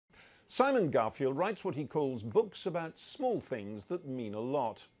Simon Garfield writes what he calls books about small things that mean a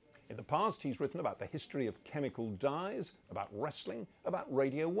lot. In the past, he's written about the history of chemical dyes, about wrestling, about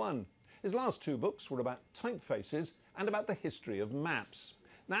Radio 1. His last two books were about typefaces and about the history of maps.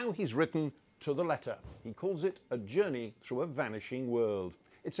 Now he's written To the Letter. He calls it A Journey Through a Vanishing World.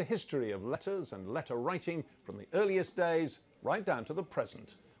 It's a history of letters and letter writing from the earliest days right down to the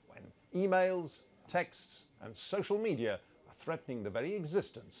present, when emails, texts and social media are threatening the very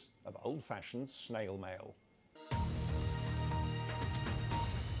existence of old-fashioned snail mail.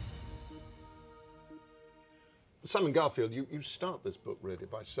 Simon Garfield, you start this book really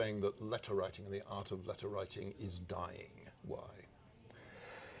by saying that letter writing and the art of letter writing is dying. Why?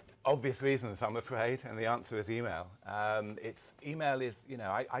 Obvious reasons, I'm afraid, and the answer is email. Email is, you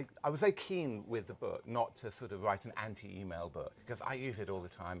know, I was very keen with the book not to sort of write an anti-email book, because I use it all the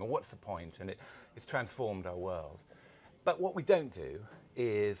time, and what's the point? And it's transformed our world. But what we don't do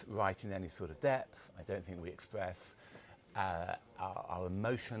is write in any sort of depth. I don't think we express our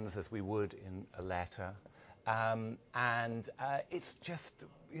emotions as we would in a letter. It's just,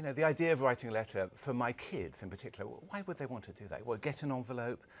 you know, the idea of writing a letter for my kids in particular, why would they want to do that? Well, get an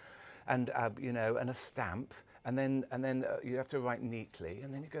envelope and, you know, and a stamp, and then you have to write neatly,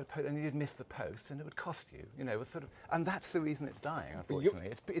 and then you go to post, and you'd miss the post, and it would cost you, you know, sort of, and that's the reason it's dying,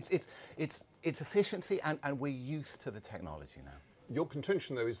 unfortunately. It's efficiency, and we're used to the technology now. Your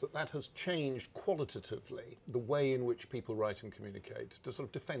contention, though, is that that has changed qualitatively the way in which people write and communicate, to sort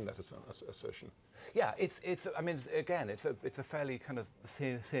of defend that assertion. Yeah, I mean, again, it's a fairly kind of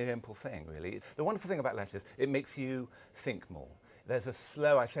simple thing, really. The wonderful thing about letters, it makes you think more. There's a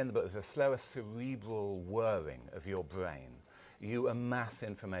slow, I say in the book, there's a slower cerebral whirring of your brain. You amass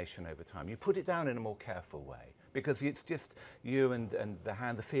information over time. You put it down in a more careful way, because it's just you and the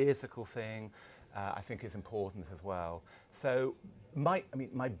hand, the physical thing, I think is important as well. So my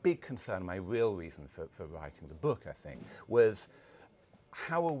big concern, my real reason for writing the book, I think, was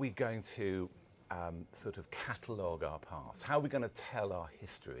how are we going to sort of catalogue our past? How are we going to tell our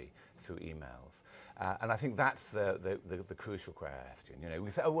history through emails? And I think that's the crucial question. You know,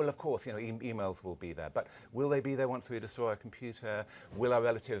 we say, oh, well, of course, you know, emails will be there, but will they be there once we destroy a computer? Will our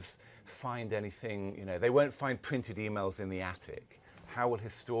relatives find anything? You know, they won't find printed emails in the attic. How will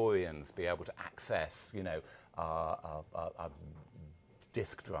historians be able to access, you know, our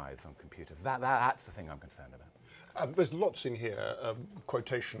disk drives on computers? That's the thing I'm concerned about. There's lots in here,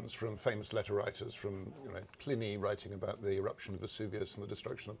 quotations from famous letter writers, from Pliny writing about the eruption of Vesuvius and the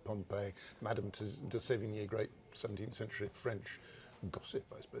destruction of Pompeii, Madame de Sévigné, great 17th century French gossip,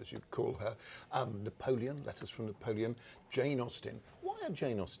 I suppose you'd call her, Napoleon, letters from Napoleon, Jane Austen. Why are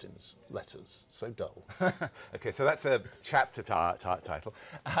Jane Austen's letters so dull? Okay, so that's a chapter title.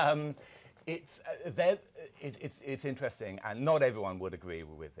 It's interesting, and not everyone would agree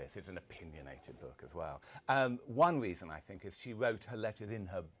with this. It's an opinionated book as well. One reason, I think, is she wrote her letters in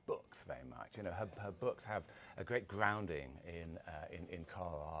her books very much. You know, her books have a great grounding in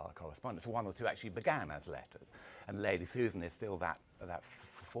correspondence. One or two actually began as letters, and Lady Susan is still that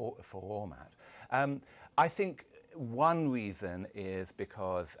format. I think one reason is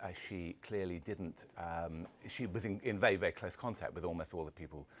because she clearly didn't, she was in very, very close contact with almost all the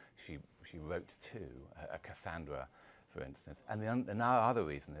people she wrote to, Cassandra, for instance. And the other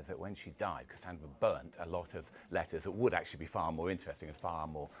reason is that when she died, Cassandra burnt a lot of letters that would actually be far more interesting and far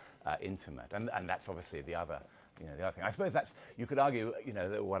more intimate. And that's obviously the other thing. I suppose that's, you could argue, you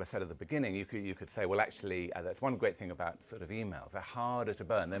know, what I said at the beginning, you could say, well, actually, that's one great thing about sort of emails. They're harder to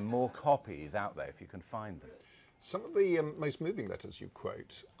burn. There are more copies out there if you can find them. Some of the most moving letters you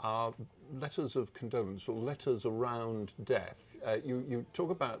quote are letters of condolence or letters around death. You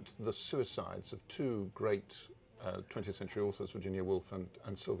talk about the suicides of two great 20th century authors, Virginia Woolf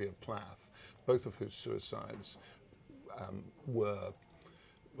and Sylvia Plath, both of whose suicides were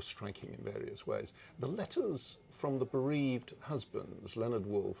striking in various ways. The letters from the bereaved husbands, Leonard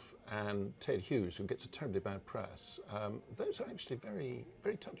Woolf and Ted Hughes, who gets a terribly bad press, those are actually very,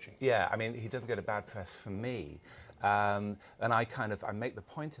 very touching. Yeah, I mean, he doesn't get a bad press from me. And I make the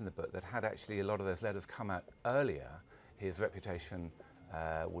point in the book that had actually a lot of those letters come out earlier, his reputation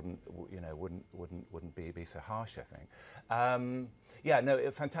wouldn't be so harsh, I think. Yeah,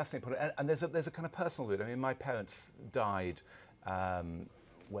 no, fantastic point. And there's a kind of personal root. I mean, my parents died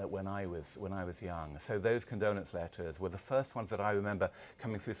when I was young, so those condolence letters were the first ones that I remember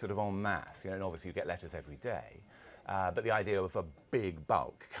coming through sort of en masse. You know, and obviously you get letters every day, But the idea of a big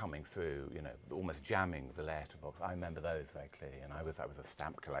bulk coming through, you know, almost jamming the letterbox, I remember those very clearly. And I was a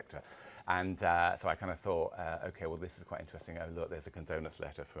stamp collector. And so I kind of thought, OK, well, this is quite interesting. Oh, look, there's a condolence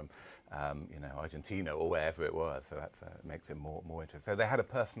letter from, you know, Argentina or wherever it was. So that makes it more interesting. So they had a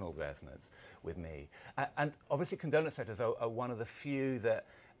personal resonance with me. And obviously, condolence letters are one of the few that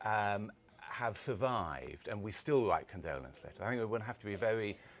have survived, and we still write condolence letters. I think it would have to be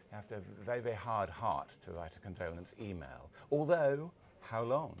you have to have a very, very hard heart to write a condolence email. Although, how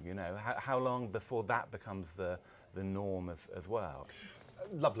long? You know, how long before that becomes the norm as well?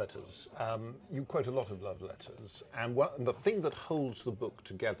 Love letters. You quote a lot of love letters, and the thing that holds the book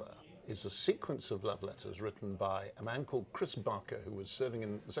together is a sequence of love letters written by a man called Chris Barker, who was serving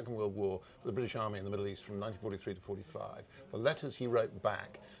in the Second World War with the British Army in the Middle East from 1943 to 45. The letters he wrote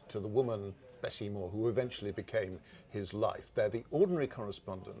back to the woman, Bessie Moore, who eventually became his life. They're the ordinary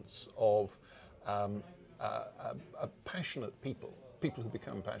correspondence of passionate people who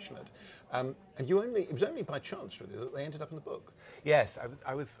become passionate. And it was only by chance, really, that they ended up in the book. Yes,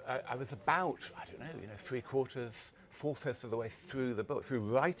 I was about, I don't know, you know, 4/5 of the way through the book, through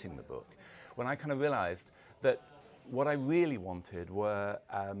writing the book, when I kind of realised that what I really wanted was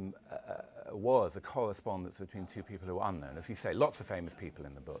a correspondence between two people who were unknown. As you say, lots of famous people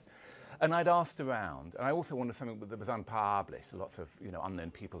in the book. And I'd asked around, and I also wanted something that was unpublished, lots of, you know,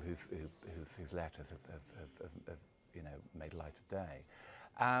 unknown people whose letters have you know, made light of day.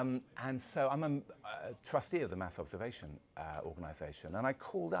 And so I'm a trustee of the Mass Observation organisation, and I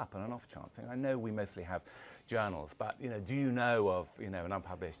called up on an off chance, saying, I know we mostly have journals, but, you know, do you know of, you know, an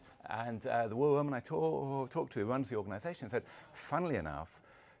unpublished? And the woman I talked to, who runs the organisation, said, funnily enough,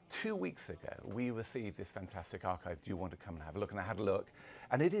 2 weeks ago, we received this fantastic archive. Do you want to come and have a look? And I had a look,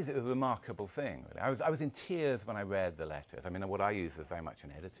 and it is a remarkable thing. Really. I was in tears when I read the letters. I mean, what I use is very much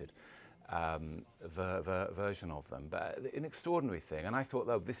an edited version of them, but an extraordinary thing. And I thought,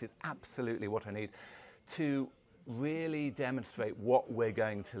 oh, this is absolutely what I need to really demonstrate what we're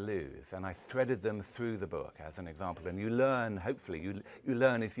going to lose. And I threaded them through the book as an example. And you learn, hopefully, you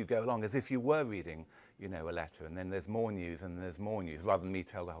learn as you go along, as if you were reading, you know, a letter. And then there's more news, and there's more news, rather than me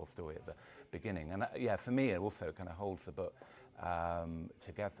tell the whole story at the beginning. And yeah, for me, it also kind of holds the book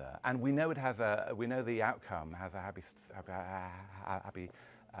together. And we know we know the outcome has a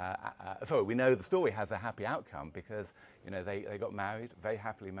we know the story has a happy outcome because, you know, they got married, very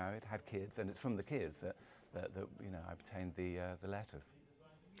happily married, had kids, and it's from the kids that you know, I obtained the letters.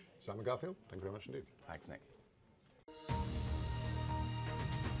 Simon Garfield, thank you very much indeed. Thanks, Nick.